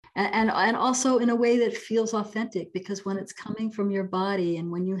and also in a way that feels authentic, because when it's coming from your body and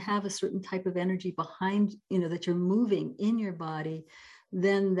when you have a certain type of energy behind, that you're moving in your body,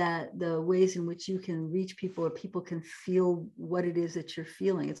 then that the ways in which you can reach people or people can feel what it is that you're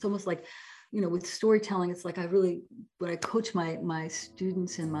feeling. It's almost like, with storytelling, it's like what I coach my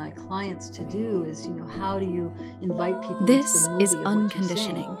students and my clients to do is, how do you invite people into This the is movie of what you're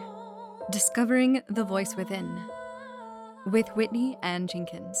saying? Unconditioning, Discovering the Voice Within, with Whitney Ann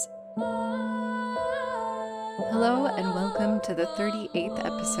Jenkins. Hello, and welcome to the 38th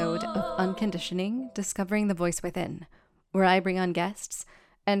episode of Unconditioning, Discovering the Voice Within, where I bring on guests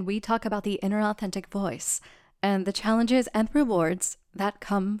and we talk about the inner authentic voice and the challenges and rewards that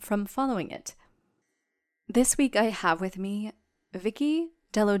come from following it. This week I have with me Vicky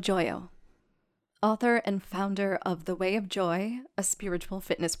Delogioio, author and founder of The Way of Joy, a spiritual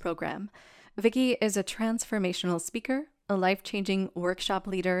fitness program. Vicky is a transformational speaker, a life-changing workshop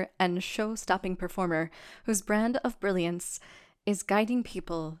leader, and show-stopping performer whose brand of brilliance is guiding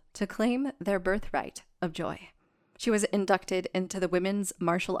people to claim their birthright of joy. She was inducted into the Women's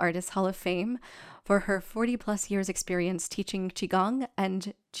Martial Artists Hall of Fame for her 40-plus years experience teaching Qigong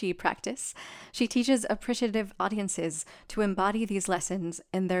and Qi practice. She teaches appreciative audiences to embody these lessons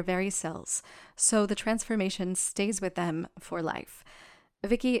in their very selves, so the transformation stays with them for life.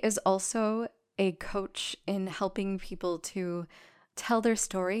 Vicky is also a coach in helping people to tell their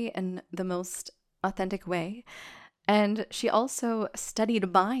story in the most authentic way. And she also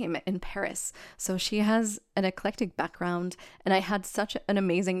studied mime in Paris. So she has an eclectic background, and I had such an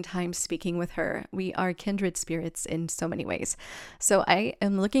amazing time speaking with her. We are kindred spirits in so many ways. So I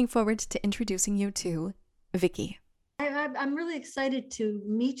am looking forward to introducing you to Vicky. I'm really excited to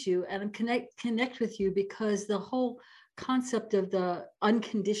meet you and connect with you, because the whole concept of the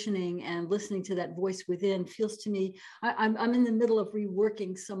unconditioning and listening to that voice within feels to me, I'm in the middle of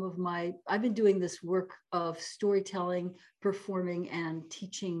reworking I've been doing this work of storytelling, performing, and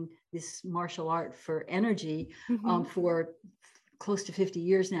teaching this martial art for energy for close to 50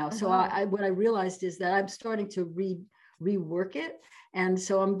 years now. So what I realized is that I'm starting to rework it. And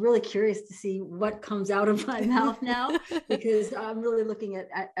so I'm really curious to see what comes out of my mouth now, because I'm really looking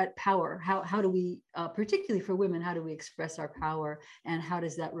at power. How do we, particularly for women, how do we express our power, and how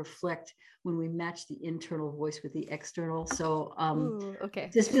does that reflect when we match the internal voice with the external? So Okay.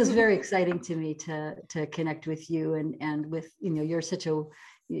 this feels very exciting to me to connect with you, and with, you're such a,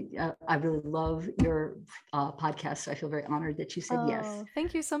 I really love your podcast. So I feel very honored that you said yes.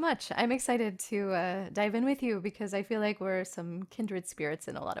 Thank you so much. I'm excited to dive in with you because I feel like we're some kindred spirits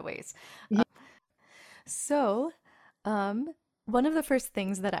in a lot of ways. So, um, one of the first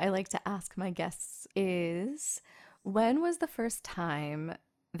things that I like to ask my guests is, when was the first time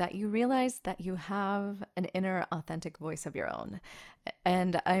that you realized that you have an inner authentic voice of your own?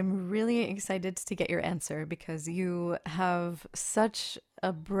 And I'm really excited to get your answer because you have such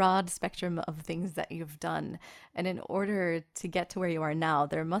a broad spectrum of things that you've done. And in order to get to where you are now,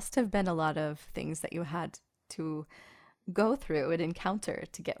 there must have been a lot of things that you had to go through and encounter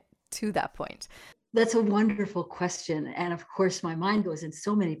to get to that point. That's a wonderful question. And of course, my mind goes in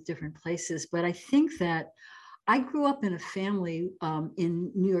so many different places. But I think that I grew up in a family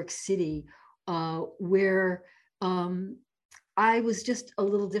in New York City where I was just a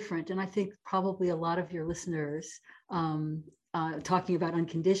little different. And I think probably a lot of your listeners talking about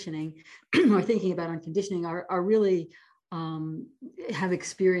unconditioning or thinking about unconditioning are really have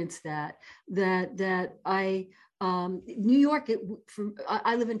experienced that I New York,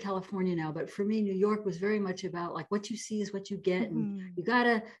 I live in California now, but for me, New York was very much about like what you see is what you get, and you got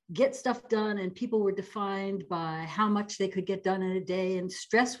to get stuff done. And people were defined by how much they could get done in a day. And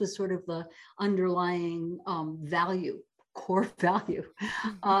stress was sort of the underlying core value.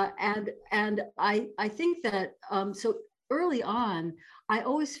 And I think that so early on, I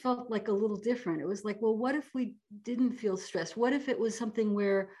always felt like a little different. It was like, well, what if we didn't feel stressed? What if it was something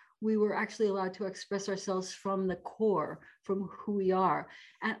where we were actually allowed to express ourselves from the core, from who we are?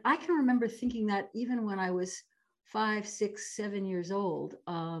 And I can remember thinking that even when I was 5, 6, 7 years old.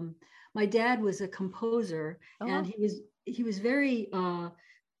 My dad was a composer, and he was very kind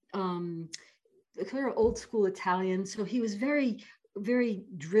of old school Italian. So he was very, very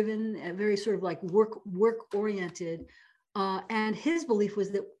driven and very sort of like work oriented. And his belief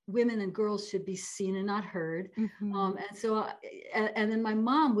was that women and girls should be seen and not heard. And then my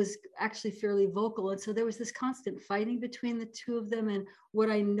mom was actually fairly vocal. And so there was this constant fighting between the two of them. And what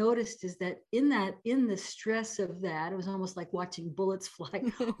I noticed is that in the stress of that, it was almost like watching bullets fly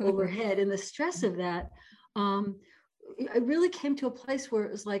overhead. In the stress of that, I really came to a place where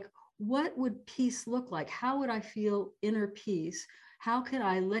it was like, what would peace look like? How would I feel inner peace? how can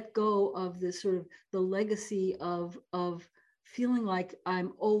I let go of this sort of the legacy of feeling like I'm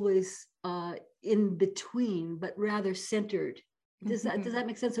always in between, but rather centered. Does that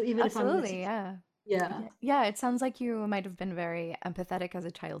make sense? So even if I'm in a Absolutely, yeah. yeah. Yeah, it sounds like you might have been very empathetic as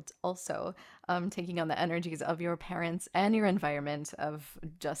a child, also, taking on the energies of your parents and your environment of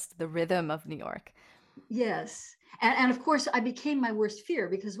just the rhythm of New York. Yes. And of course, I became my worst fear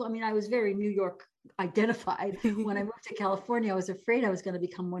because, well, I mean, I was very New York identified. When I moved to California, I was afraid I was going to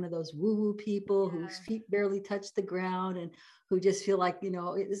become one of those woo woo people whose Yeah. feet barely touch the ground and who just feel like,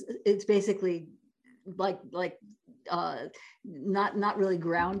 it's basically like uh, not really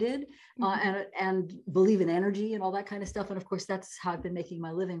grounded, Mhm. and believe in energy and all that kind of stuff. And of course, that's how I've been making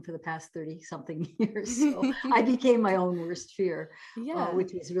my living for the past 30 something years. So I became my own worst fear, Yeah.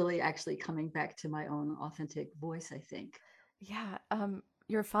 which is really actually coming back to my own authentic voice, I think. Yeah.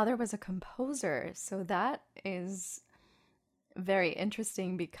 Your father was a composer, so that is very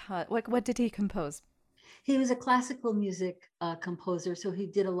interesting because what did he compose? He was a classical music composer, so he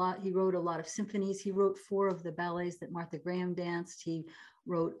did a lot. He wrote a lot of symphonies. He wrote four of the ballets that Martha Graham danced. He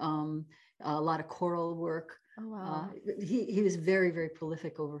wrote a lot of choral work. Oh Uh, wow. he was very, very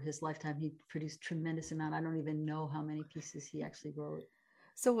prolific over his lifetime. He produced tremendous amount. I don't even know how many pieces he actually wrote.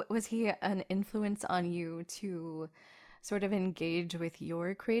 So was he an influence on you to sort of engage with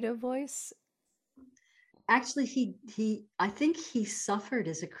your creative voice? Actually, he I think he suffered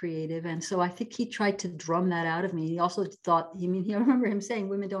as a creative, and so I think he tried to drum that out of me. He also thought, I mean, I remember him saying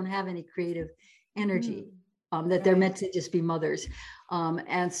women don't have any creative energy, Mm, that they're right. meant to just be mothers.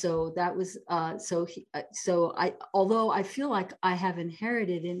 And so that was so I, although I feel like I have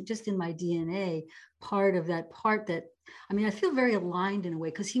inherited in just in my DNA part of that part that, I mean, I feel very aligned in a way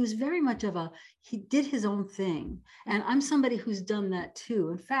because he was very much of a, he did his own thing, and I'm somebody who's done that too.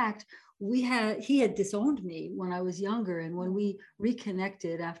 In fact, he had disowned me when I was younger, and when we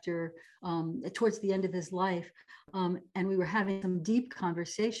reconnected after towards the end of his life, and we were having some deep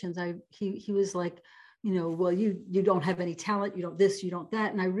conversations, he was like, well, you don't have any talent, you don't this, you don't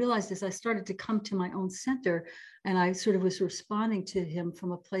that. And I realized as I started to come to my own center, and I sort of was responding to him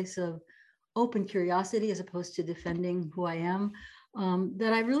from a place of open curiosity as opposed to defending who I am,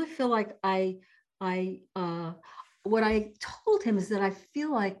 that I really feel like I what I told him is that I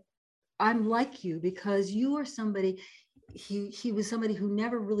feel like I'm like you because you are somebody. He was somebody who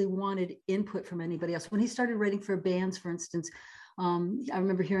never really wanted input from anybody else. When he started writing for bands, for instance, I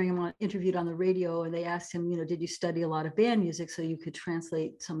remember hearing him interviewed on the radio, and they asked him, did you study a lot of band music so you could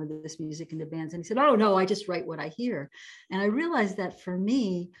translate some of this music into bands? And he said, oh no, I just write what I hear. And I realized that for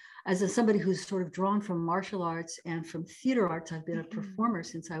me, somebody who's sort of drawn from martial arts and from theater arts, I've been a Mhm. performer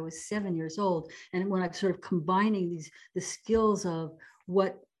since I was 7 years old. And when I'm sort of combining the skills of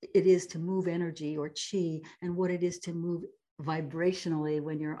what it is to move energy or chi, and what it is to move vibrationally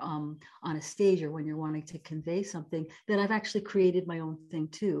when you're on a stage or when you're wanting to convey something, that I've actually created my own thing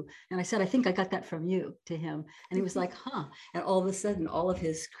too. And I said, I think I got that from you, to him. And he was like, huh. And all of a sudden, all of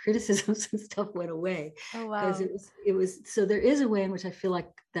his criticisms and stuff went away, Oh because wow. it was so there is a way in which I feel like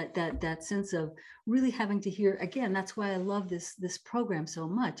that sense of really having to hear again. That's why I love this program so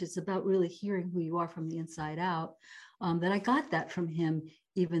much. It's about really hearing who you are from the inside out. That I got that from him,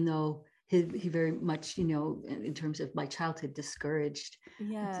 even though he very much, in terms of my childhood,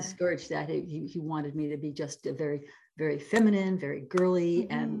 Yeah. discouraged that. He wanted me to be just a very, very feminine, very girly,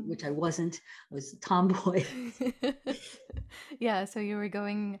 and Mhm. which I wasn't. I was a tomboy. Yeah, so you were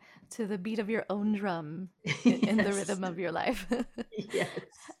going to the beat of your own drum in the Yes. rhythm of your life. Yes.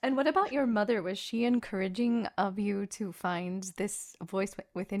 And what about your mother? Was she encouraging of you to find this voice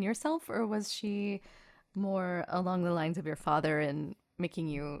within yourself, or was she more along the lines of your father and making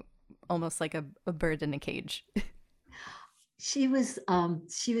you almost like a bird in a cage? She was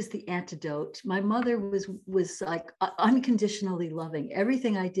the antidote. My mother was like unconditionally loving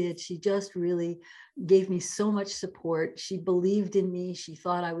everything I did. She just really gave me so much support. She believed in me. She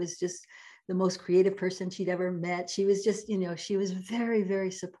thought I was just the most creative person she'd ever met. She was just, she was very,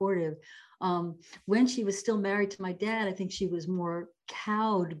 very supportive. When she was still married to my dad, I think she was more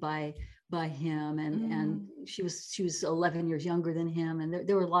cowed by him, and Mm, she was 11 years younger than him, and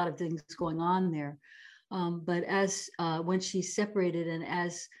there were a lot of things going on there. But as when she separated and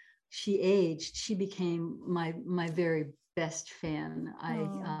as she aged, she became my very best fan.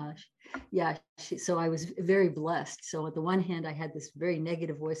 Oh. Yeah, so I was very blessed. So on the one hand, I had this very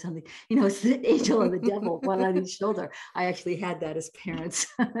negative voice on the, it's the angel and the devil, one on each shoulder. I actually had that as parents.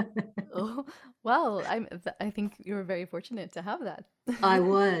 Oh, well, I think you were very fortunate to have that. I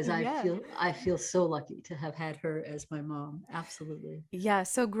was. Yeah. I feel so lucky to have had her as my mom. Absolutely. Yeah,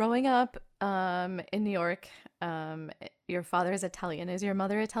 so growing up in New York, your father is Italian. Is your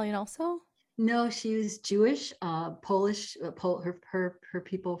mother Italian also? No, she was Jewish, Polish. Her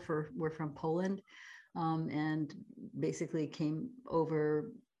people were from Poland, and basically came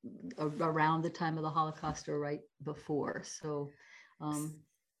over around the time of the Holocaust or right before. So, S- um,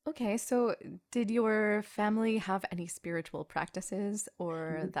 Okay, so did your family have any spiritual practices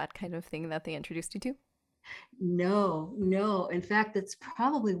or that kind of thing that they introduced you to? no, no. In fact, that's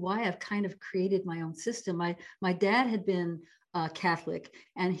probably why I've kind of created my own system. My dad had been Catholic,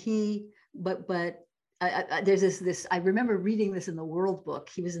 and but there's this. I remember reading this in the World Book.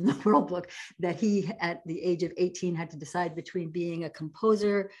 He was in the World Book that he, at the age of 18, had to decide between being a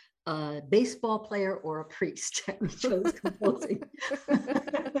composer, a baseball player, or a priest. And he chose composing.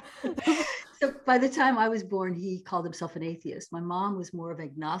 So by the time I was born, he called himself an atheist. My mom was more of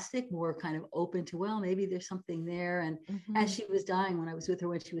agnostic, more kind of open to, well, maybe there's something there. And as Hmm. she was dying, when I was with her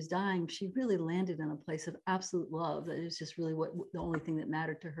when she was dying, she really landed in a place of absolute love. It was just really what the only thing that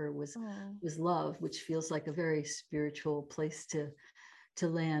mattered to her Oh, was love, which feels like a very spiritual place to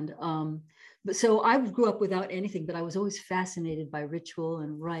land. But so I grew up without anything, but I was always fascinated by ritual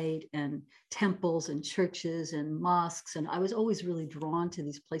and rite and temples and churches and mosques. And I was always really drawn to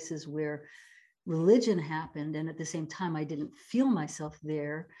these places where religion happened. And at the same time, I didn't feel myself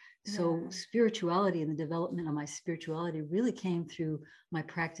there. So yeah. spirituality and the development of my spirituality really came through my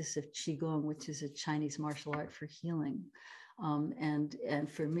practice of Qigong, which is a Chinese martial art for healing. And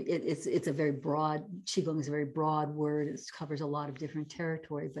for me, it's a very broad. Qigong is a very broad word. It covers a lot of different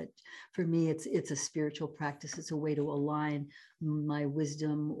territory. But for me, it's a spiritual practice. It's a way to align my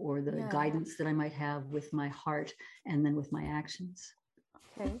wisdom or the Yeah. guidance that I might have with my heart and then with my actions.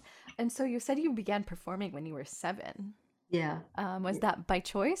 Okay. And so you said you began performing when you were 7. Yeah. Was that by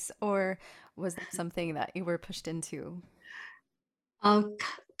choice or was that something that you were pushed into?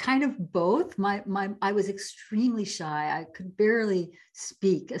 Kind of both. I was extremely shy. I could barely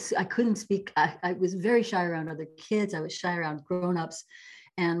speak. I couldn't speak. I was very shy around other kids. I was shy around grown-ups,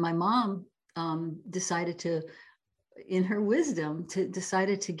 and my mom decided to, in her wisdom,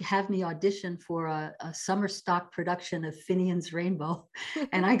 decided to have me audition for a summer stock production of Finian's Rainbow,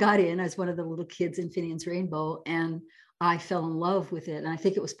 and I got in as one of the little kids in Finian's Rainbow, and I fell in love with it. And I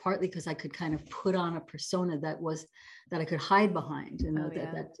think it was partly because I could kind of put on a persona that I could hide behind, Oh, that,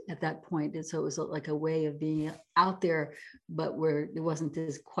 yeah. at that point. And so it was like a way of being out there, but where it wasn't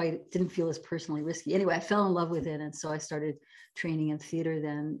as quite, didn't feel as personally risky. Anyway, I fell in love with it. And so I started training in theater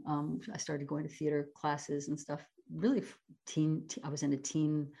then. I started going to theater classes and stuff. Really I was in a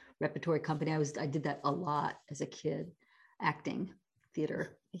teen repertory company. I did that a lot as a kid, acting,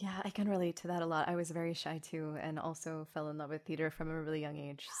 theater. Yeah, I can relate to that a lot. I was very shy too, and also fell in love with theater from a really young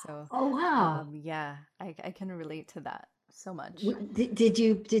age. So, Oh, wow. yeah, I can relate to that so much. Did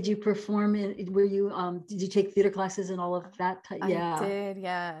you perform in, were you, did you take theater classes and all of that? I Yeah. did,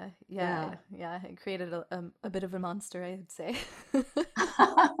 yeah, Yeah. yeah, yeah. It created a bit of a monster, I would say.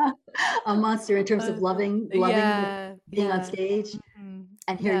 A monster in terms of Uh, loving yeah, being on yeah, stage. mhm,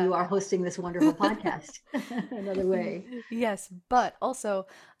 And here yeah. you are hosting this wonderful podcast. Another way. Yes, but also,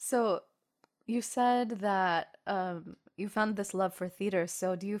 so you said that you found this love for theater.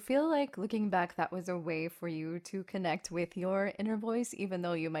 So do you feel like looking back, that was a way for you to connect with your inner voice, even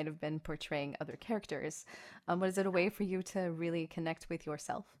though you might have been portraying other characters? Was it a way for you to really connect with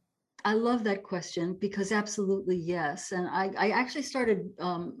yourself? I love that question because absolutely yes. And I actually started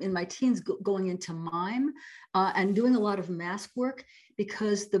in my teens going into mime and doing a lot of mask work,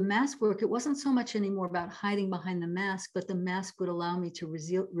 because the mask work, it wasn't so much anymore about hiding behind the mask, but the mask would allow me to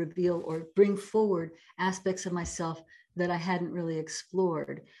reveal or bring forward aspects of myself that I hadn't really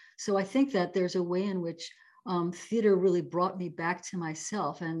explored. So I think that there's a way in which theater really brought me back to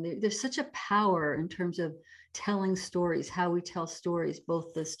myself. And there's such a power in terms of telling stories, how we tell stories,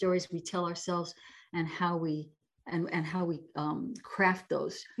 both the stories we tell ourselves and how we how we craft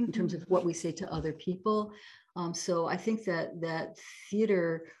those in terms of Hmm. what we say to other people. So I think that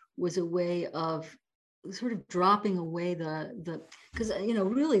theater was a way of sort of dropping away the because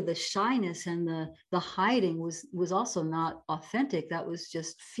really the shyness and the hiding was also not authentic. That was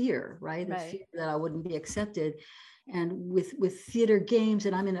just fear, right? The Right. fear that I wouldn't be accepted. And with theater games,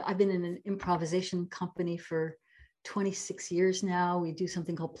 and I've been in an improvisation company for 26 years now. We do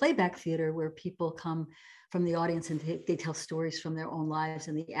something called playback theater, where people come from the audience and they tell stories from their own lives,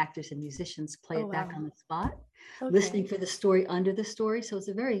 and the actors and musicians play Oh, it back wow. on the spot, listening Okay. for the story under the story. So it's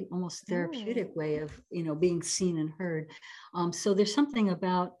a very almost Oh, therapeutic way of, being seen and heard. So there's something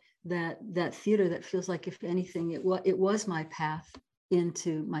about that theater that feels like, if anything, it was my path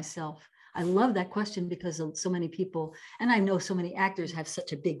into myself. I love that question because so many people, and I know so many actors have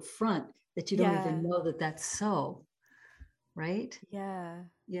such a big front that you don't even yeah. know that that's so, right? Yeah.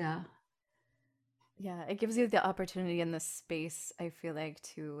 Yeah. Yeah. It gives you the opportunity in this space, I feel like,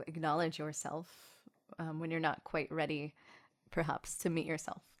 to acknowledge yourself when you're not quite ready, perhaps, to meet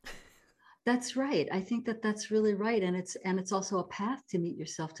yourself. That's right. I think that that's really right, and it's also a path to meet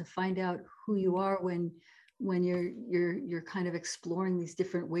yourself, to find out who you are when you're kind of exploring these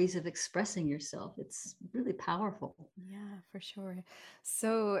different ways of expressing yourself. It's really powerful. Yeah, for sure.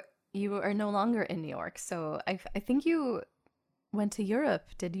 So you are no longer in New York. So I think you went to Europe.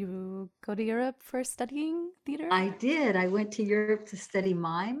 Did you go to Europe for studying theater? I did. I went to Europe to study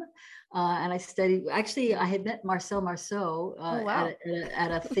mime, and I studied. Actually, I had met Marcel Marceau Oh, wow.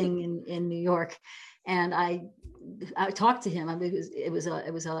 at a thing in New York, and I talked to him. I mean, it was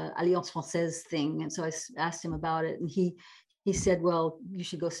a Alliance Française thing, and so I asked him about it, and he said, "Well, you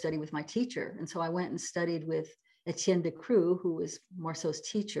should go study with my teacher." And so I went and studied with Etienne Decroux, who was Marceau's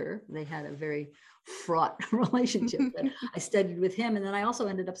teacher. They had a very fraught relationship, but I studied with him. And then I also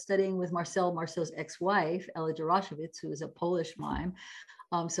ended up studying with Marceau's ex-wife, Ella Jaroshovitz, who is a Polish mime.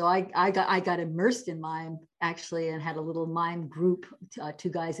 So I got immersed in mime, actually, and had a little mime group, two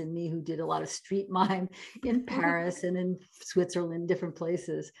guys and me, who did a lot of street mime in Paris and in Switzerland, different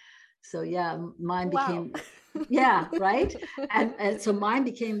places. So yeah, mime Wow. became, yeah, right. And so mime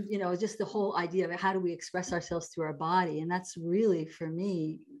became, just the whole idea of how do we express ourselves through our body. And that's really, for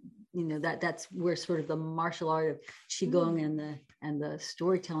me, that's where sort of the martial art of Mm. qigong and the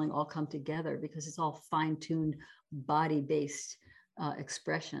storytelling all come together, because it's all fine-tuned body based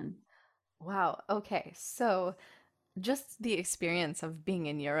expression. Wow. Okay. So just the experience of being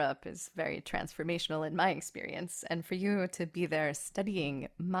in Europe is very transformational in my experience. And for you to be there studying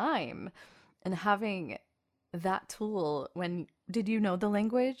mime and having that tool when did you know the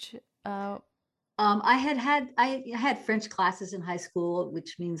language? Uh, I had French classes in high school,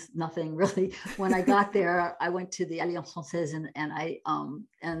 which means nothing really. When I got there, I went to the Alliance Française, and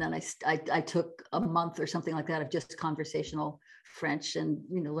then I took a month or something like that of just conversational French, and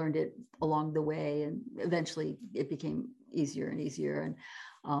learned it along the way, and eventually it became easier and easier,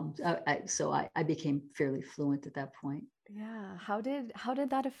 and so I became fairly fluent at that point. yeah. How did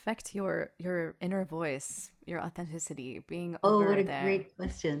that affect your inner voice, your authenticity being Oh, what over a there? great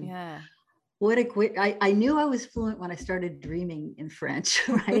question. Yeah. What a great, I knew I was fluent when I started dreaming in French,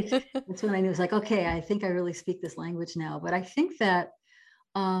 right? That's when I knew, it was like, okay, I think I really speak this language now. But I think that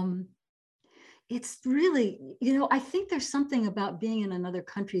um, it's really, I think there's something about being in another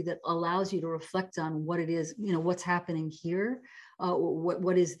country that allows you to reflect on what it is, what's happening here.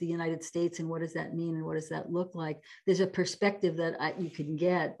 What is the United States, and what does that mean, and what does that look like? There's a perspective that you can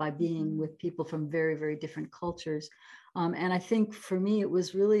get by being Mhm. with people from very, very different cultures. And I think for me, it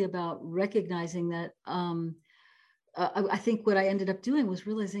was really about recognizing that. I think what I ended up doing was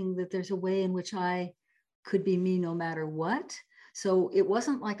realizing that there's a way in which I could be me no matter what. So it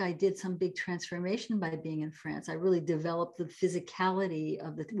wasn't like I did some big transformation by being in France. I really developed the physicality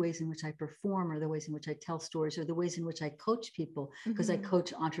of the ways in which I perform, or the ways in which I tell stories, or the ways in which I coach people, because I Mhm.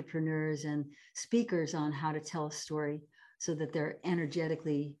 coach entrepreneurs and speakers on how to tell a story so that they're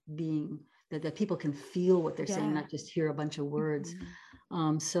energetically being, that people can feel what they're saying, Yeah. not just hear a bunch of words.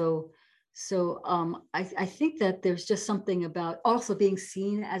 Mhm. So I think that there's just something about also being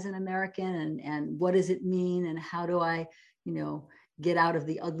seen as an American, and what does it mean, and how do I, you know, get out of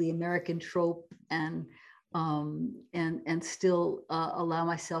the ugly American trope, and still allow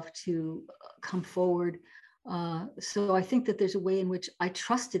myself to come forward. So I think that there's a way in which I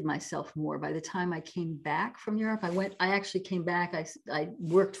trusted myself more. By the time I came back from Europe, I actually came back. I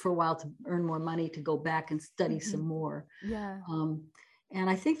worked for a while to earn more money to go back and study some Mhm. more. Yeah. Um, and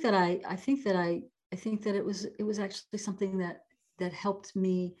I think that it was actually something that helped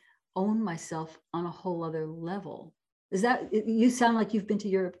me own myself on a whole other level. You sound like you've been to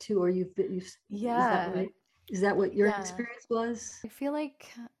Europe too, or is that Yeah. right? Is that what your Yeah. experience was? I feel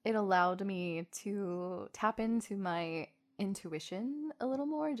like it allowed me to tap into my intuition a little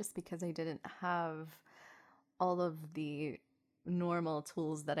more just because I didn't have all of the normal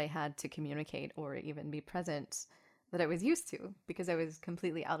tools that I had to communicate or even be present that I was used to because I was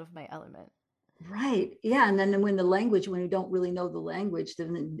completely out of my element. Right. Yeah. And then when when you don't really know the language,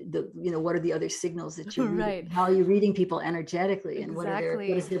 then what are the other signals that you're reading? Right. How are you reading people energetically, and what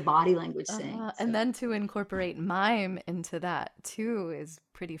Exactly. is their body language saying? And So then to incorporate mime into that too is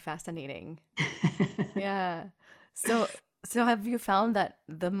pretty fascinating. Yeah. So, so have you found that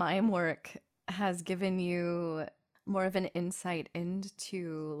the mime work has given you more of an insight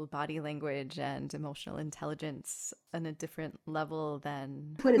into body language and emotional intelligence on a different level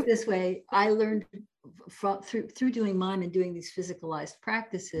than? put it this way, I learned through doing mime and doing these physicalized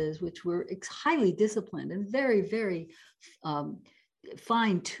practices, which were highly disciplined and very, very um,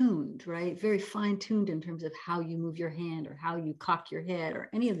 fine-tuned, right? Very fine-tuned in terms of how you move your hand or how you cock your head or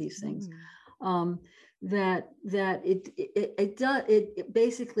any of these things. Mm. Um, that it does it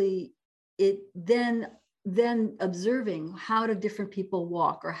basically it then observing how do different people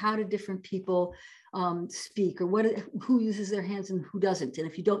walk, or how do different people speak, or who uses their hands and who doesn't, and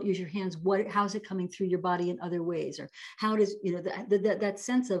if you don't use your hands, how's it coming through your body in other ways, or how does that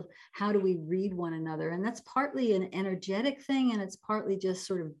sense of how do we read one another. And that's partly an energetic thing, and it's partly just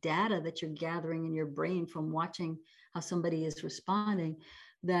sort of data that you're gathering in your brain from watching how somebody is responding.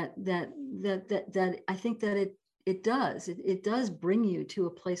 That I think that it does bring you to a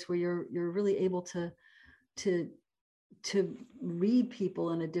place where you're really able to to read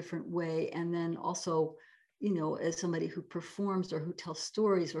people in a different way. And then also, as somebody who performs or who tells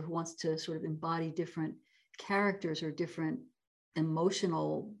stories or who wants to sort of embody different characters or different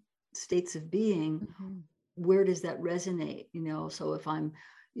emotional states of being, Mhm. where does that resonate? So if I'm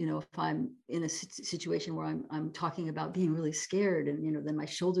in a situation where I'm talking about being really scared, and then my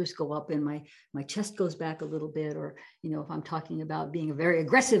shoulders go up and my chest goes back a little bit, or if I'm talking about being very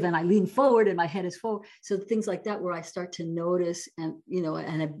aggressive and I lean forward and my head is forward, so things like that, where I start to notice, and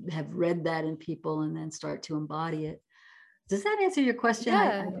have read that in people and then start to embody it. Does that answer your question?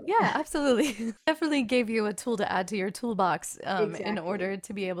 Yeah, yeah, absolutely. Definitely gave you a tool to add to your toolbox, in Exactly. order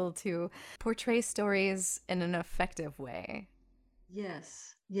to be able to portray stories in an effective way.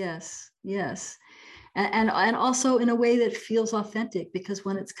 Yes, yes, yes. And also in a way that feels authentic, because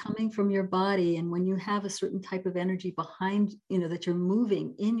when it's coming from your body, and when you have a certain type of energy behind, that you're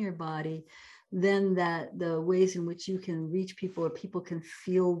moving in your body, then that the ways in which you can reach people, or people can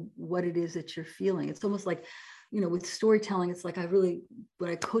feel what it is that you're feeling. It's almost like, with storytelling, it's like what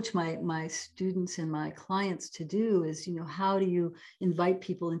I coach my students and my clients to do is, how do you invite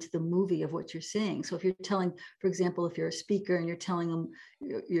people into the movie of what you're saying? So if you're telling, for example, if you're a speaker and you're telling them,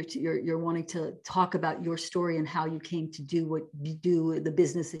 you're wanting to talk about your story and how you came to do what you do, the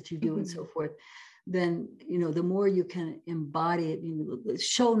business that you do, and so Mhm. forth, then the more you can embody it.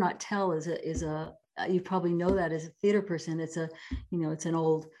 Show not tell is a you probably know that as a theater person. It's an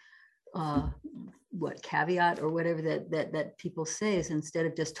old what caveat or whatever that people say, is instead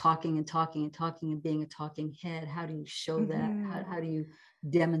of just talking and talking and talking and being a talking head, how do you show that? How, Mhm. how do you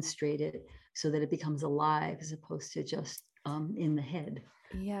demonstrate it so that it becomes alive, as opposed to just in the head?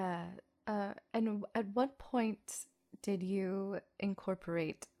 Yeah. And at what point did you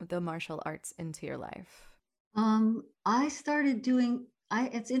incorporate the martial arts into your life? I started doing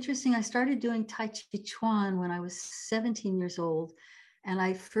it's interesting. I started doing Tai Chi Chuan when I was 17 years old. And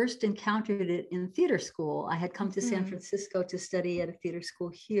I first encountered it in theater school. I had come to San Mhm. Francisco to study at a theater school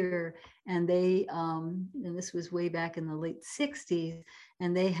here. And and this was way back in the late 60s,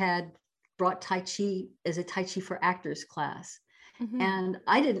 and they had brought Tai Chi as a Tai Chi for actors class. Mhm. And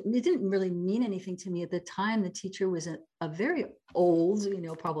it didn't really mean anything to me at the time. The teacher was a very old,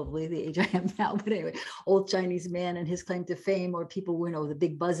 probably the age I am now, but anyway, old Chinese man. And his claim to fame, or people, the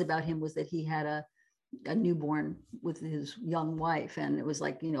big buzz about him, was that he had a newborn with his young wife. And it was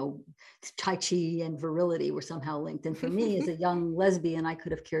like, Tai Chi and virility were somehow linked. And for me, as a young lesbian, I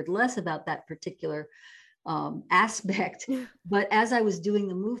could have cared less about that particular aspect. But as I was doing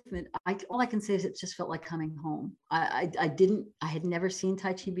the movement, all I can say is it just felt like coming home. I had never seen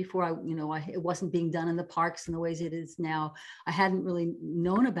Tai Chi before. It wasn't being done in the parks in the ways it is now. I hadn't really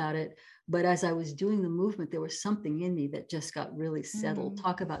known about it. But as I was doing the movement, there was something in me that just got really settled. Mm.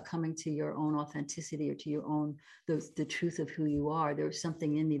 Talk about coming to your own authenticity, or to your own, the truth of who you are. There was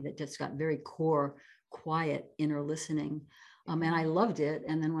something in me that just got very core, quiet, inner listening. And I Yeah. loved it.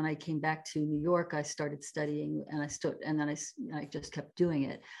 And then when I came back to New York, I started studying, and then I just kept doing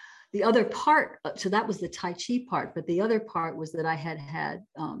it. The other part, so that was the Tai Chi part, but the other part was that I had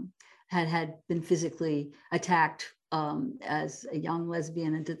been physically attacked as a young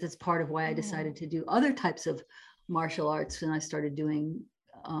lesbian, and that's part of why I Oh. decided to do other types of martial arts, and I started doing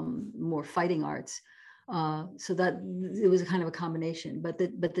more fighting arts. So that it was a kind of a combination. But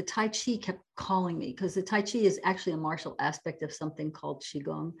the Tai Chi kept calling me, because the Tai Chi is actually a martial aspect of something called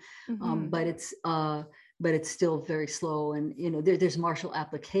Qigong, Mm-hmm. but it's still very slow, and there's martial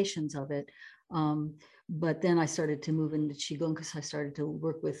applications of it. But then I started to move into Qigong because I started to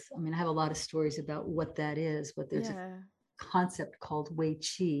work with. I mean, I have a lot of stories about what that is, but there's a Yeah. concept called Wei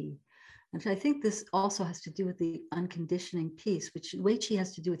Qi. And I think this also has to do with the unconditioning piece, which Wei Qi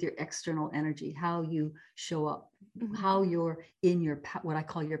has to do with your external energy, how you show up, Mm-hmm. how you're in your, what I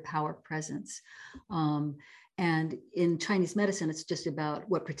call your power presence. And in Chinese medicine, it's just about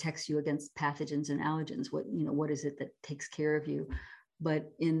what protects you against pathogens and allergens. What is it that takes care of you?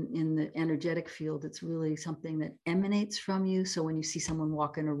 But in the energetic field, it's really something that emanates from you. So when you see someone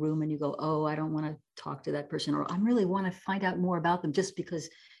walk in a room and you go, oh, I don't want to talk to that person, or I really want to find out more about them, just because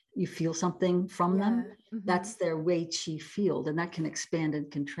you feel something from Yeah. them, Mm-hmm. that's their Wei Qi field, and that can expand and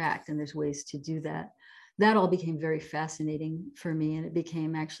contract, and there's ways to do that. That all became very fascinating for me, and it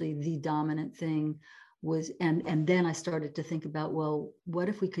became actually the dominant thing. And then I started to think about, well, what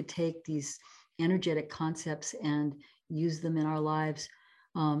if we could take these energetic concepts and use them in our lives,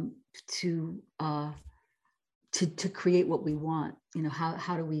 um, to to create what we want.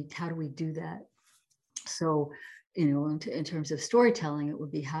 How do we do that? So, in terms of storytelling, it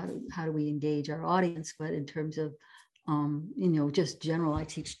would be how do we engage our audience? But in terms of just general, I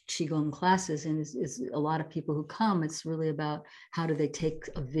teach Qigong classes, and is a lot of people who come, it's really about how do they take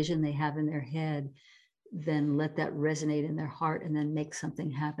a vision they have in their head, then let that resonate in their heart, and then make something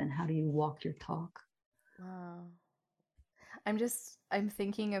happen. How do you walk your talk? Wow. I'm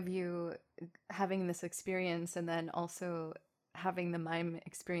thinking of you having this experience and then also having the mime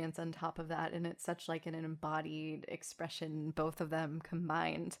experience on top of that. And it's such like an embodied expression, both of them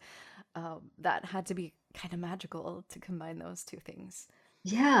combined. That had to be kind of magical to combine those two things.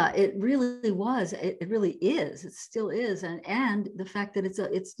 Yeah, it really was. It really is. It still is. And the fact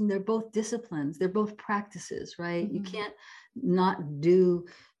that they're both disciplines, they're both practices, right? You Mm-hmm. can't not do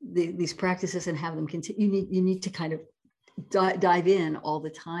these practices and have them continue. You need to kind of dive in all the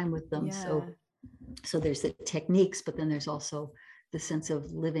time with them. Yeah. So there's the techniques, but then there's also the sense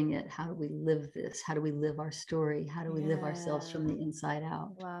of living it. How do we live this? How do we live our story? How do we live ourselves Yeah. from the inside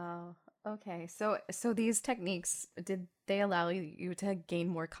out? Wow. Okay. So these techniques, did they allow you to gain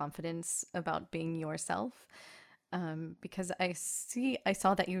more confidence about being yourself? Because I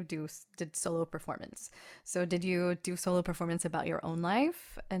saw that you did solo performance. So did you do solo performance about your own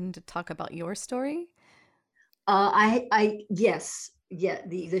life and talk about your story? Yes, yeah.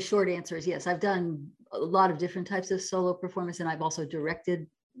 The short answer is yes. I've done a lot of different types of solo performance, and I've also directed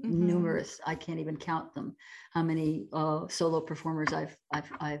Mm-hmm. numerous. I can't even count them. How many solo performers I've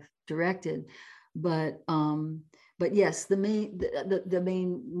directed, but um, but yes, the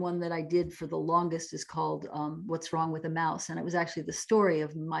main one that I did for the longest is called "What's Wrong with a Mouse," and it was actually the story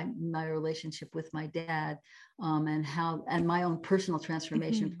of my relationship with my dad, and my own personal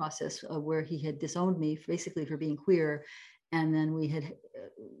transformation Mm-hmm. process, where he had disowned me basically for being queer, and then we had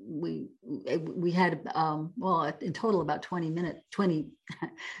well, in total about 20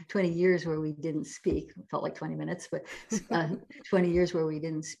 years where we didn't speak. It felt like 20 minutes, but 20 years where we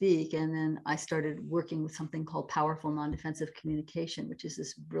didn't speak. And then I started working with something called powerful non-defensive communication, which is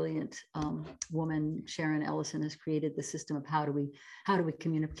this brilliant woman, Sharon Ellison, has created the system of how do we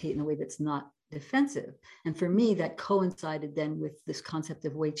communicate in a way that's not defensive. And for me, that coincided then with this concept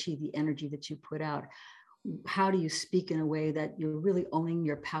of Wei Qi, the energy that you put out. How do you speak in a way that you're really owning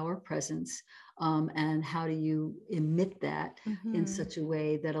your power presence? And how do you emit that in Mm-hmm. such a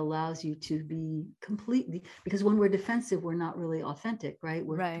way that allows you to be completely, because when we're defensive, we're not really authentic, right?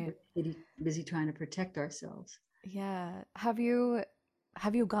 Right. We're busy trying to protect ourselves. Yeah. Have you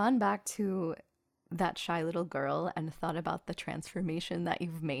gone back to that shy little girl and thought about the transformation that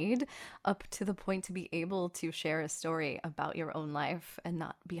you've made up to the point to be able to share a story about your own life and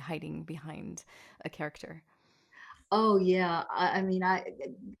not be hiding behind a character? Oh yeah, I mean,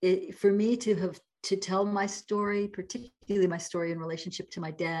 for me to tell my story, particularly my story in relationship to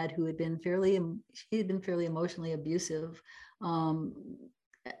my dad, who had been fairly emotionally abusive, um,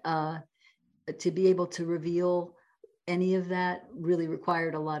 uh, to be able to reveal any of that really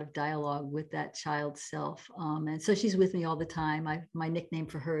required a lot of dialogue with that child's self. And so she's with me all the time. My nickname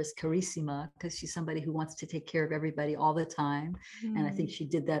for her is Carissima, because she's somebody who wants to take care of everybody all the time. And I think Mm. she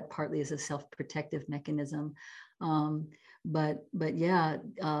did that partly as a self-protective mechanism. Um, but yeah,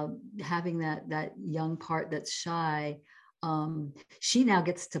 having that young part that's shy, she now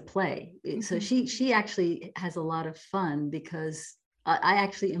gets to play. So Hmm. she actually has a lot of fun, because I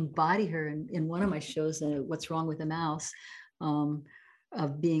actually embody her in one of my shows, What's Wrong with a Mouse, um,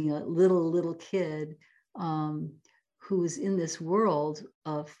 of being a little kid who was in this world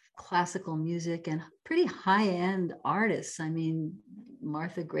of classical music and pretty high-end artists. I mean,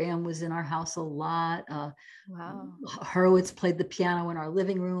 Martha Graham was in our house a lot. Wow. Horowitz played the piano in our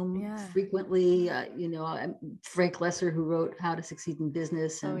living room Yeah. frequently. Frank Lesser, who wrote How to Succeed in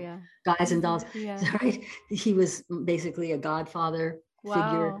Business Oh, and yeah. Guys and Dolls, Yeah. right? He was basically a godfather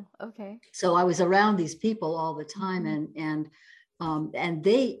figure. Wow. Okay. So I was around these people all the time, Mhm. and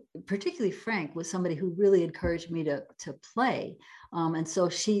they, particularly Frank, was somebody who really encouraged me to play. And so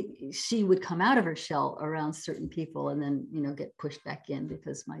she would come out of her shell around certain people, and then get pushed back in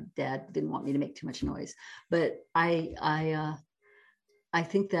because my dad didn't want me to make too much noise. But I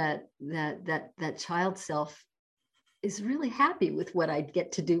think that child self is really happy with what I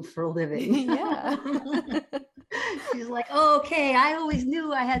get to do for a living. Yeah. She's like, oh, okay, I always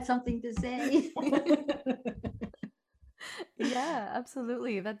knew I had something to say. Yeah,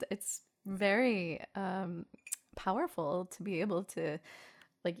 absolutely. That it's very powerful to be able to,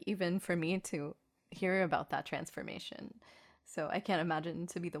 like, even for me to hear about that transformation. So I can't imagine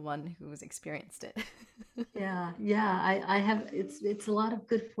to be the one who's experienced it. Yeah. I have, it's a lot of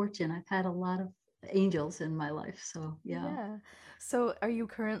good fortune. I've had a lot of angels in my life. So yeah. Yeah. So are you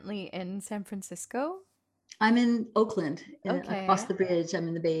currently in San Francisco? I'm in Oakland, across Okay. the bridge. I'm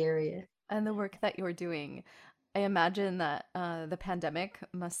in the Bay Area. And the work that you're doing, I imagine that the pandemic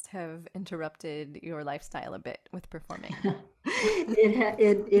must have interrupted your lifestyle a bit with performing.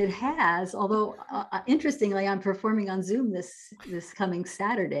 It has, although interestingly, I'm performing on Zoom this coming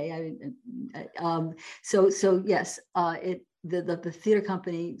Saturday. So yes, the theater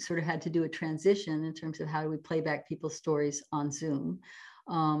company sort of had to do a transition in terms of how do we play back people's stories on Zoom.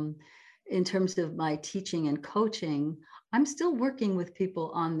 Um, in terms of my teaching and coaching, I'm still working with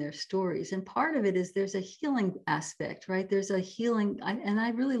people on their stories. And part of it is there's a healing aspect, right? There's a healing, and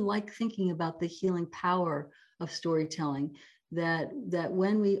I really like thinking about the healing power of storytelling. That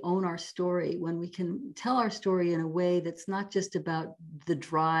when we own our story, when we can tell our story in a way that's not just about the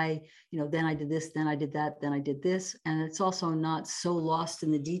dry, then I did this, then I did that, then I did this. And it's also not so lost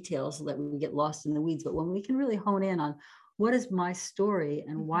in the details that we get lost in the weeds. But when we can really hone in on what is my story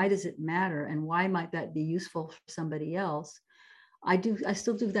and why does it matter and why might that be useful for somebody else, I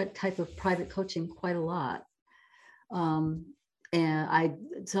still do that type of private coaching quite a lot. um, and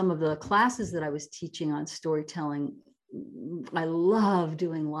some of the classes that I was teaching on storytelling, I love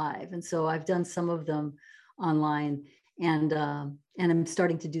doing live, and so I've done some of them online, and I'm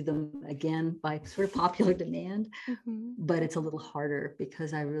starting to do them again by sort of popular demand. Hmm. But it's a little harder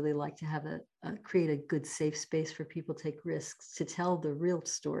because I really like to have create a good safe space for people to take risks to tell the real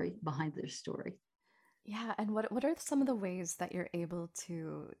story behind their story. Yeah, and what are some of the ways that you're able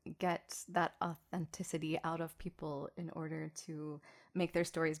to get that authenticity out of people in order to make their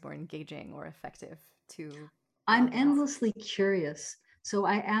stories more engaging or effective to the I'm audience? endlessly curious. So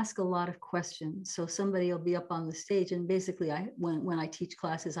I ask a lot of questions. So somebody will be up on the stage, and basically, when I teach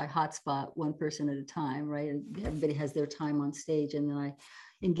classes, I hotspot one person at a time, right? And everybody has their time on stage, and then I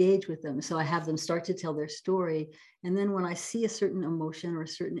engage with them. So I have them start to tell their story, and then when I see a certain emotion or a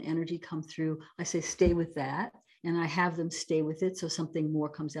certain energy come through, I say, "Stay with that." And I have them stay with it so something more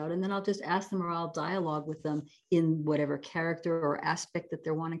comes out. And then I'll just ask them, or I'll dialogue with them in whatever character or aspect that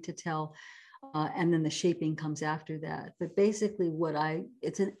they're wanting to tell, and then the shaping comes after that. But basically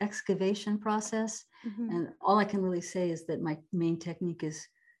it's an excavation process. Hmm. And all I can really say is that my main technique is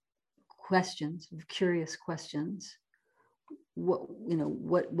questions, curious questions.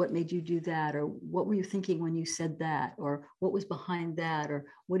 What made you do that? Or what were you thinking when you said that? Or what was behind that? Or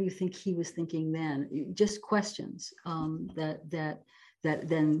what do you think he was thinking then? Just questions, that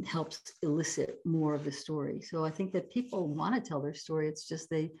then helps elicit more of the story. So I think that people want to tell their story. It's just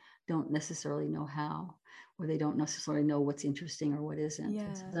they don't necessarily know how, or they don't necessarily know what's interesting or what isn't.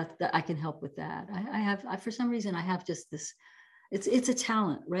 And so Yeah. that I can help with that. For some reason, I have just this. It's a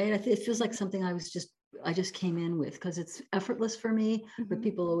talent, right? It feels like something I just came in with because it's effortless for me. But Hmm.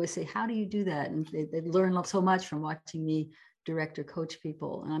 people always say, "How do you do that?" And they learn so much from watching me direct or coach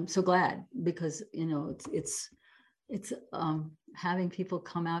people. And I'm so glad because it's having people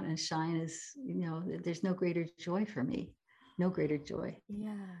come out and shine is, there's no greater joy for me, no greater joy.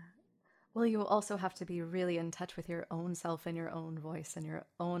 Yeah. Well, you also have to be really in touch with your own self and your own voice and your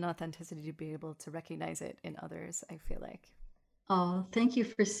own authenticity to be able to recognize it in others, I feel like. Oh, thank you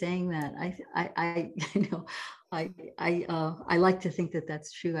for saying that. I like to think that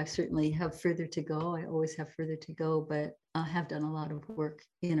that's true. I certainly have further to go. I always have further to go, but I have done a lot of work,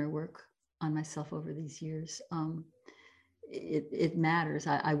 inner work on myself over these years. It matters.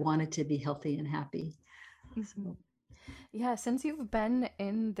 I wanted to be healthy and happy. Hmm. So. Yeah, since you've been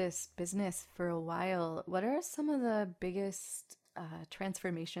in this business for a while, what are some of the biggest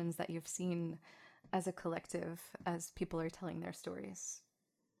transformations that you've seen as a collective as people are telling their stories?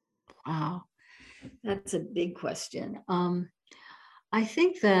 Wow, that's a big question. I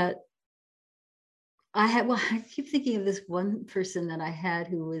think that I keep thinking of this one person that I had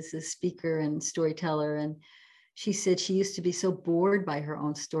who was a speaker and storyteller. And she said she used to be so bored by her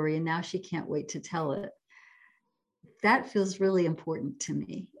own story and now she can't wait to tell it. That feels really important to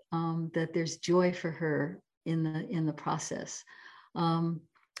me, that there's joy for her in the process. Um,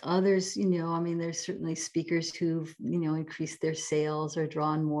 Others, I mean, there's certainly speakers who've, increased their sales or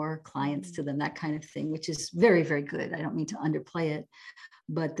drawn more clients to them, that kind of thing, which is very, very good. I don't mean to underplay it,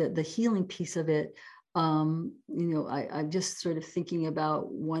 but the healing piece of it, I'm just sort of thinking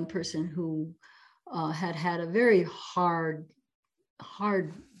about one person who had a very hard,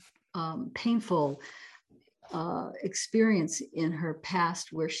 painful experience in her past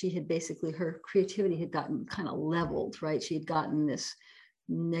where she had basically, her creativity had gotten kind of leveled, right? She had gotten this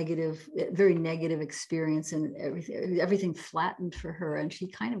very negative experience, and everything flattened for her, and she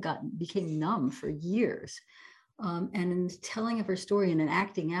kind of became numb for years. And in telling of her story and in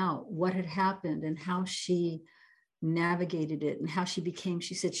acting out what had happened and how she navigated it and how she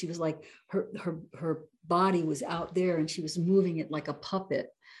said she was like, her body was out there and she was moving it like a puppet,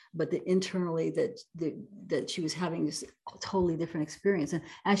 but internally that she was having this totally different experience. And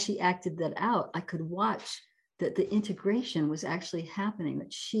as she acted that out, I could watch that the integration was actually happening,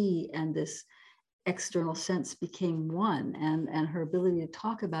 that she and this external sense became one, and her ability to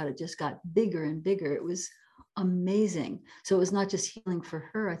talk about it just got bigger and bigger. It was amazing. So it was not just healing for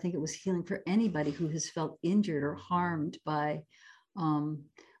her. I think it was healing for anybody who has felt injured or harmed um,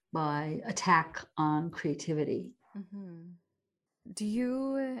 by attack on creativity. Mm-hmm. Do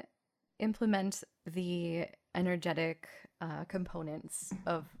you implement the energetic components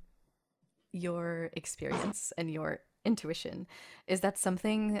of your experience and your intuition? Is that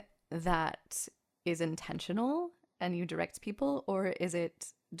something that is intentional and you direct people, or is it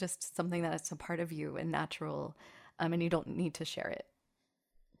just something that's a part of you and natural, and you don't need to share it?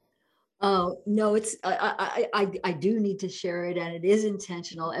 Oh no, it's I do need to share it, and it is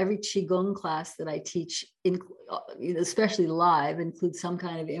intentional. Every qigong class that I teach, especially live, includes some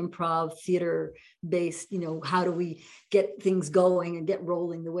kind of improv theater based. How do we get things going and get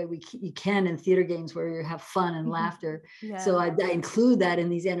rolling the way you can in theater games where you have fun and laughter. Yeah. So I include that in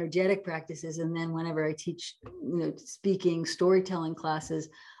these energetic practices, and then whenever I teach, speaking, storytelling classes,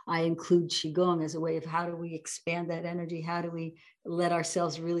 I include qigong as a way of how do we expand that energy? How do we let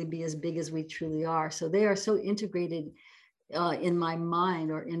ourselves really be as big as we truly are? So they are so integrated in my mind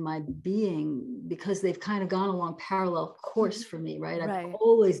or in my being, because they've kind of gone along parallel course for me, right? I've Right.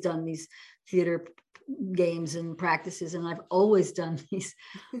 always done these theater games and practices, and I've always done these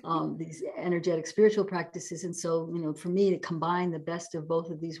energetic spiritual practices. And so, for me to combine the best of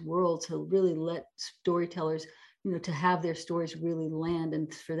both of these worlds, to really let storytellers, to have their stories really land,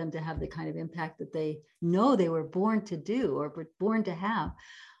 and for them to have the kind of impact that they know they were born to do or were born to have.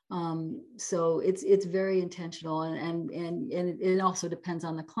 So it's very intentional, and it also depends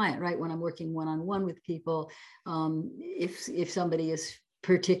on the client, right? When I'm working one-on-one with people, if somebody is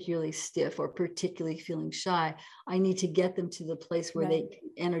particularly stiff or particularly feeling shy, I need to get them to the place where Right.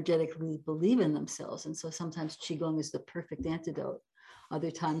 they energetically believe in themselves. And so sometimes qigong is the perfect antidote. Other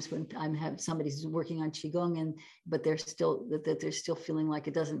times when I'm have somebody who's working on qigong, but they're still feeling like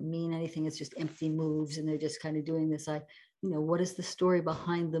it doesn't mean anything, it's just empty moves and they're just kind of doing this, what is the story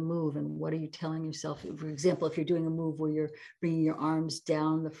behind the move, and what are you telling yourself? For example, if you're doing a move where you're bringing your arms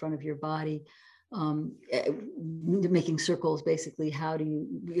down the front of your body, making circles, basically, how do you,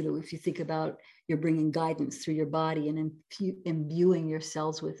 if you think about, you're bringing guidance through your body and imbuing your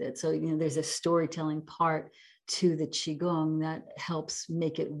cells with it. So, there's a storytelling part to the qigong that helps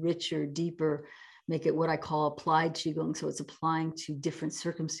make it richer, deeper, make it what I call applied qigong. So it's applying to different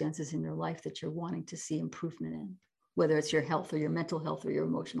circumstances in your life that you're wanting to see improvement in, whether it's your health or your mental health or your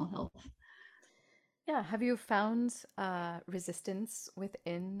emotional health. Yeah. Have you found resistance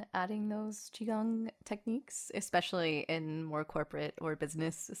within adding those qigong techniques, especially in more corporate or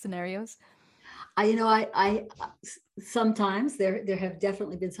business scenarios? I sometimes there have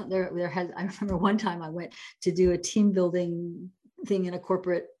definitely been some there has. I remember one time I went to do a team building thing in a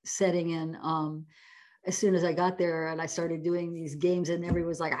corporate setting, and as soon as I got there and I started doing these games, and everyone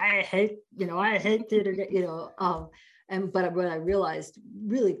was like, I hate theater, but what I realized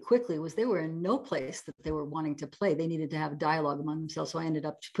really quickly was they were in no place that they were wanting to play. They needed to have a dialogue among themselves. So I ended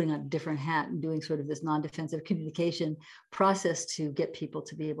up putting on a different hat and doing sort of this non-defensive communication process to get people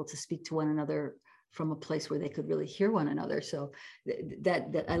to be able to speak to one another from a place where they could really hear one another. So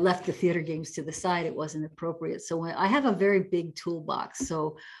that I left the theater games to the side. It wasn't appropriate. So when I have a very big toolbox,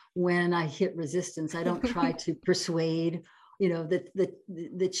 so when I hit resistance, I don't try to persuade.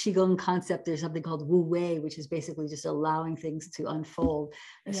 The qigong concept. There's something called wu wei, which is basically just allowing things to unfold.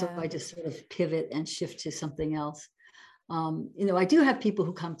 And so I just sort of pivot and shift to something else. I do have people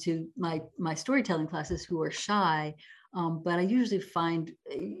who come to my storytelling classes who are shy, but I usually find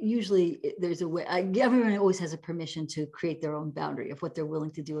there's a way. Everyone always has a permission to create their own boundary of what they're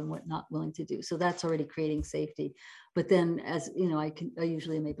willing to do and what not willing to do. So that's already creating safety. But then, as you know, I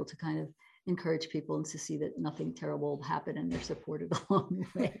usually am able to kind of encourage people and to see that nothing terrible will happen and they're supported along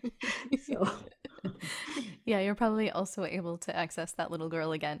the way. So. Yeah, you're probably also able to access that little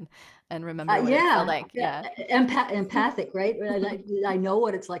girl again and remember what it felt like. Yeah. Empathic, right? I know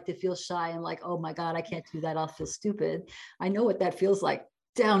what it's like to feel shy and like, oh my God, I can't do that. I'll feel stupid. I know what that feels like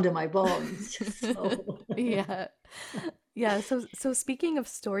down to my bones. Yeah. Yeah. So speaking of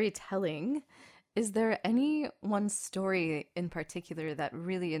storytelling, is there any one story in particular that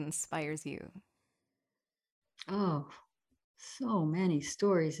really inspires you? Oh, so many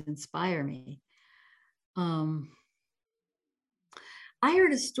stories inspire me. I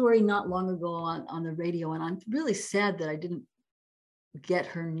heard a story not long ago on the radio, and I'm really sad that I didn't get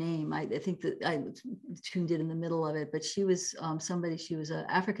her name. I think that I tuned in the middle of it, but she was she was an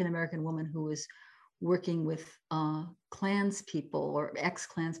African-American woman who was working with Klans people or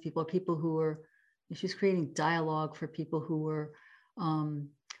ex-Klans people, people who were, she was creating dialogue for people who were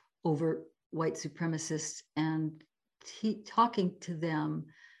overt white supremacists and talking to them,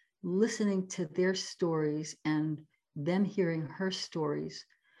 listening to their stories and them hearing her stories.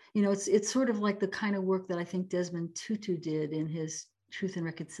 It's sort of like the kind of work that I think Desmond Tutu did in his Truth and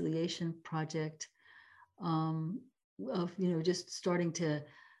Reconciliation project, of just starting to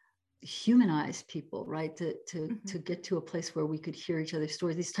humanize people, right? To get to a place where we could hear each other's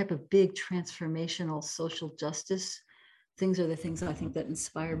stories. These type of big transformational social justice things are the things I think that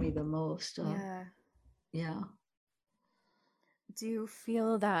inspire me the most. Yeah. Do you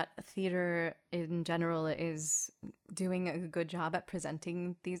feel that theater in general is doing a good job at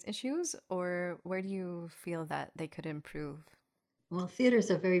presenting these issues, or where do you feel that they could improve? Well, theater is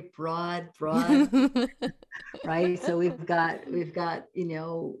a very broad, right? So we've got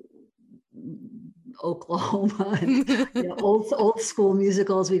Oklahoma, and, old school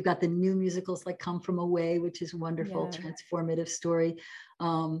musicals. We've got the new musicals like Come From Away, which is wonderful, transformative story.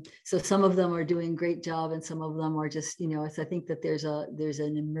 So some of them are doing a great job, and some of them are just, I think that there's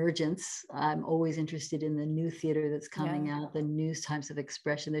an emergence. I'm always interested in the new theater that's coming out, the new types of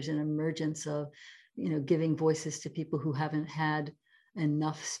expression. There's an emergence of, giving voices to people who haven't had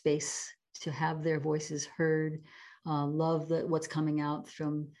enough space to have their voices heard. Love what's coming out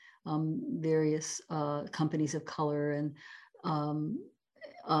from various companies of color, and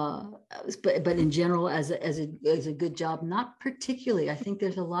but in general as a good job. Not particularly. I think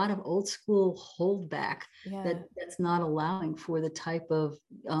there's a lot of old school holdback that's not allowing for the type of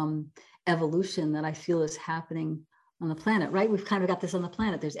evolution that I feel is happening on the planet, right? We've kind of got this on the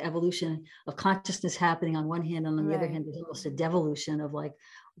planet. There's evolution of consciousness happening on one hand, and on the other hand, there's almost a devolution of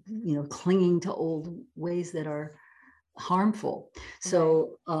clinging to old ways that are harmful.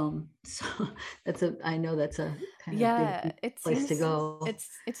 So I know that's a kind of big place to go.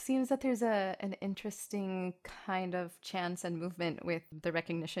 It seems that there's an interesting kind of chance and movement with the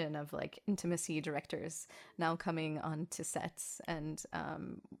recognition of intimacy directors now coming onto sets, and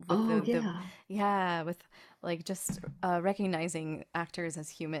with just recognizing actors as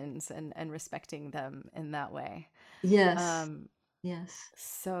humans and respecting them in that way. Yes. Yes.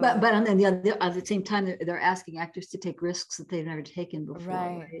 So, but at the same time, they're asking actors to take risks that they've never taken before.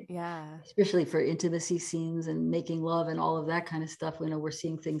 Right? Yeah. Especially for intimacy scenes and making love and all of that kind of stuff. We're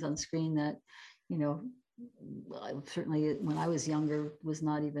seeing things on screen that, certainly when I was younger was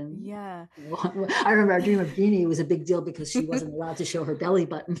not even. Yeah. I remember Our Dream of Jeannie was a big deal because she wasn't allowed to show her belly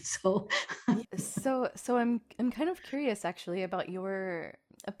button. So. So I'm kind of curious actually about your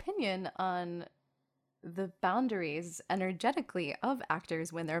opinion on the boundaries energetically of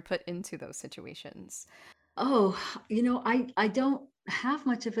actors when they're put into those situations. Oh, I don't have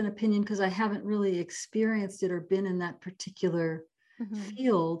much of an opinion because I haven't really experienced it or been in that particular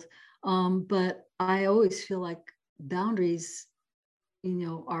field. But I always feel like boundaries,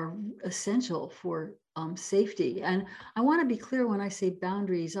 are essential for safety. And I want to be clear when I say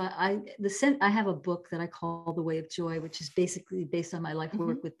boundaries. I have a book that I call The Way of Joy, which is basically based on my life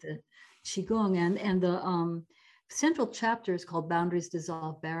work with the Qigong, and the central chapter is called Boundaries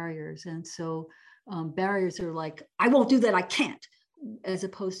Dissolve Barriers. And so barriers are like, I won't do that, I can't, as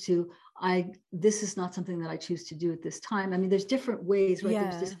opposed to this is not something that I choose to do at this time. I mean, there's different ways, right?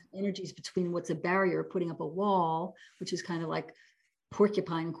 There's Yeah. different energies between what's a barrier, putting up a wall, which is kind of like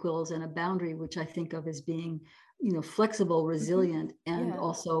porcupine quills, and a boundary, which I think of as being, flexible, resilient, and Yeah.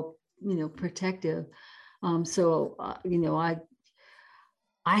 also, protective.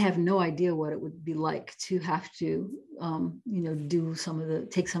 I have no idea what it would be like to have to,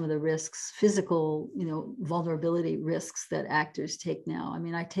 take some of the risks, physical, vulnerability risks that actors take now. I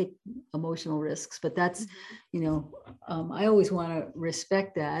mean, I take emotional risks, but that's, I always want to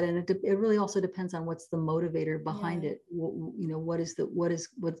respect that. And it really also depends on what's the motivator behind it.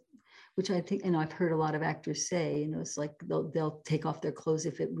 Which I think, I've heard a lot of actors say, it's like they'll take off their clothes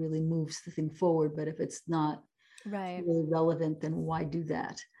if it really moves the thing forward, but if it's not Right. really relevant, then why do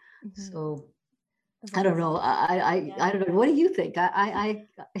that? So As I long don't as know. yeah. I don't know. What do you think? Do you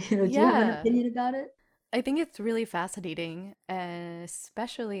have an Yeah. opinion about it? I think it's really fascinating,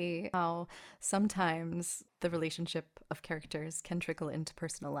 especially how sometimes the relationship of characters can trickle into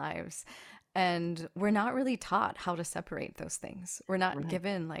personal lives. And we're not really taught how to separate those things. We're not Right.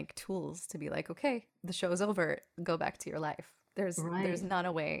 given like tools to be like, okay, the show's over, go back to your life. There's Right. not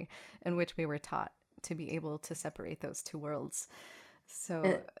a way in which we were taught to be able to separate those two worlds.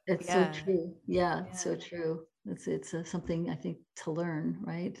 So, It's so yeah. true. Yeah, it's so Yeah. true. It's something I think to learn,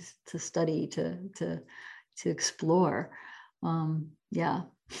 right? To study, to explore. Yeah.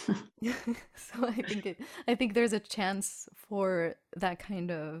 So I think there's a chance for that kind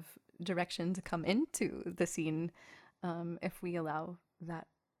of direction to come into the scene, if we allow that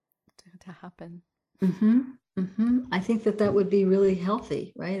to happen. I think that would be really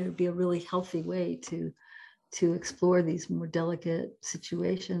healthy, right? It would be a really healthy way to explore these more delicate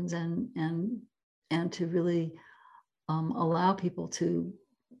situations, and to really allow people to,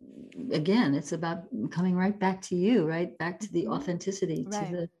 again, it's about coming right back to you, right back to the Hmm. authenticity, to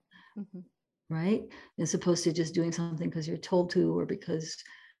Right. the Hmm. right, as opposed to just doing something because you're told to, or because,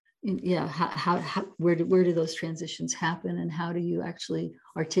 yeah, where do those transitions happen, and how do you actually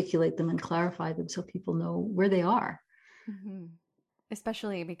articulate them and clarify them so people know where they are. Hmm.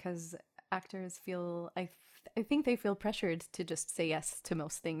 Especially because actors feel, I think they feel pressured to just say yes to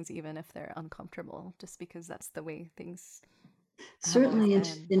most things, even if they're uncomfortable, just because that's the way things have always Certainly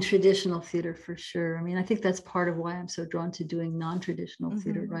been. in traditional theater, for sure. I mean, I think that's part of why I'm so drawn to doing non-traditional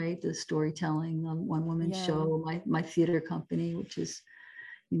theater, Hmm. right? The storytelling, one woman Yeah. show, my theater company, which is,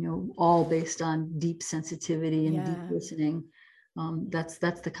 all based on deep sensitivity and deep Yeah. listening. That's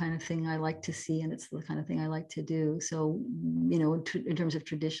the kind of thing I like to see, and it's the kind of thing I like to do. So, in terms of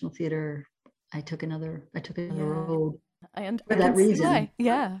traditional theater, I took another Yeah. road I for can that see reason. why.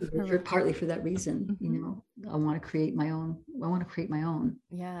 Yeah. Partly for that reason, Hmm. I want to create my own. I want to create my own.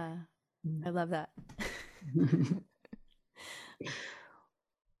 Yeah. I love that.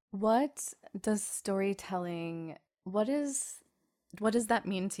 What does storytelling, what is, what does that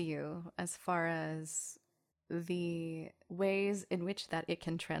mean to you as far as the ways in which that it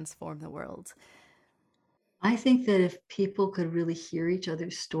can transform the world? I think that if people could really hear each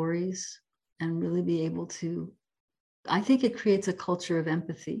other's stories and really be able to, I think it creates a culture of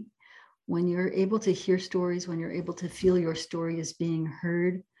empathy. When you're able to hear stories, when you're able to feel your story is being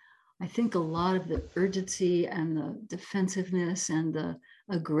heard, I think a lot of the urgency and the defensiveness and the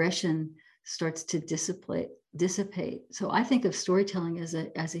aggression starts to dissipate. So I think of storytelling as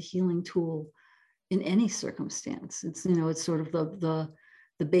a healing tool in any circumstance. It's sort of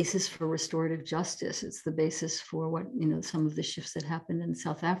the basis for restorative justice. It's the basis for what, some of the shifts that happened in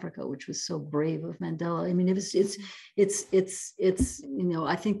South Africa, which was so brave of Mandela. I mean, Mhm. it's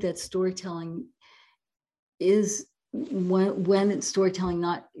I think that storytelling is, when it's storytelling,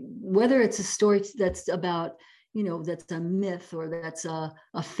 not whether it's a story that's about, that's a myth, or that's a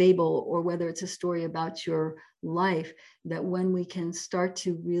fable, or whether it's a story about your life, that when we can start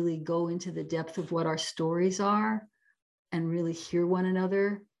to really go into the depth of what our stories are and really hear one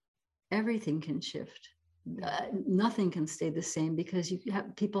another, everything can shift. Yeah. Nothing can stay the same, because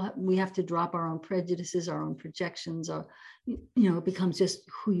we have to drop our own prejudices, our own projections, or it becomes just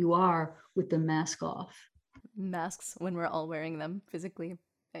who you are with the mask off. Masks when we're all wearing them physically.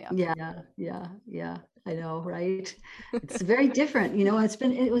 Yeah. Yeah, I know, right? It's very different.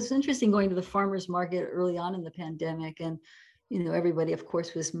 It was interesting going to the farmers market early on in the pandemic, and everybody, of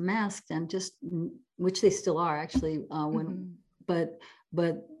course, was masked, and just, which they still are, actually, Hmm. but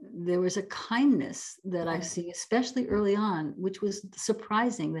but there was a kindness that I Yeah. see, especially early on, which was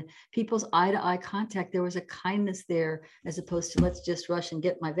surprising. That people's eye to eye contact, there was a kindness there, as opposed to let's just rush and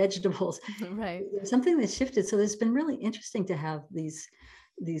get my vegetables. Right. There's something that shifted. So it's been really interesting to have these,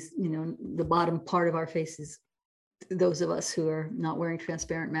 the bottom part of our faces those of us who are not wearing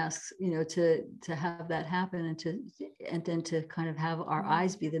transparent masks, to have that happen, and then to kind of have our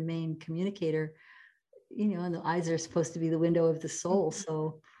eyes be the main communicator, and the eyes are supposed to be the window of the soul.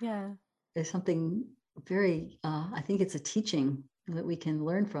 So Yeah. there's something very, I think it's a teaching that we can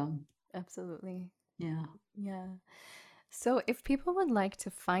learn from. Absolutely. Yeah. Yeah. So if people would like to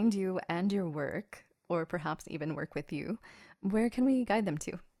find you and your work, or perhaps even work with you, where can we guide them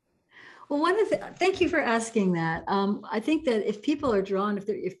to? Well, thank you for asking that. I think that if people are drawn,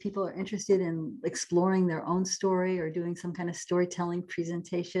 if people are interested in exploring their own story or doing some kind of storytelling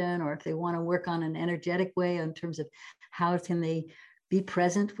presentation, or if they want to work on an energetic way in terms of how can they be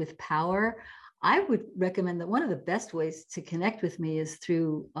present with power, I would recommend that one of the best ways to connect with me is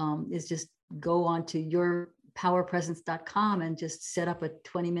just go on to yourpowerpresence.com and just set up a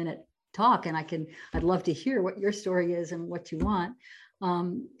 20-minute talk. And I'd love to hear what your story is and what you want.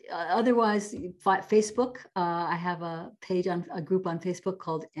 Otherwise, Facebook, I have a group on Facebook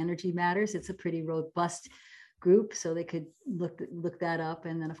called Energy Matters. It's a pretty robust group, so they could look that up.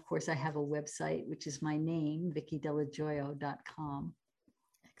 And then, of course, I have a website, which is my name, VickiDellaGioia.com.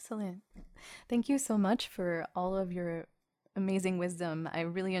 Excellent. Thank you so much for all of your amazing wisdom. I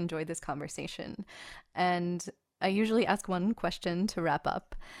really enjoyed this conversation. And I usually ask one question to wrap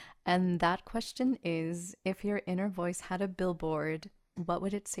up. And that question is, if your inner voice had a billboard, what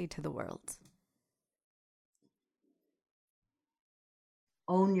would it say to the world?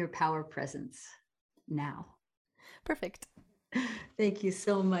 Own your power presence now. Perfect. Thank you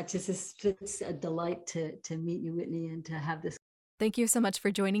so much. It's a delight to meet you, Whitney, and to have this. Thank you so much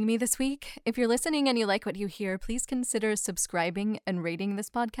for joining me this week. If you're listening and you like what you hear, please consider subscribing and rating this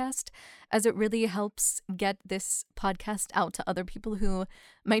podcast, as it really helps get this podcast out to other people who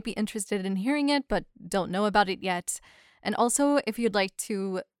might be interested in hearing it but don't know about it yet. And also, if you'd like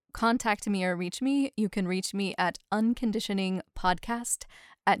to contact me or reach me, you can reach me at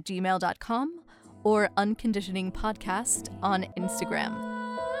unconditioningpodcast@gmail.com or unconditioningpodcast on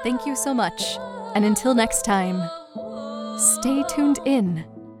Instagram. Thank you so much. And until next time, stay tuned in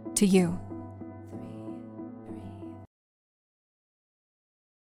to you.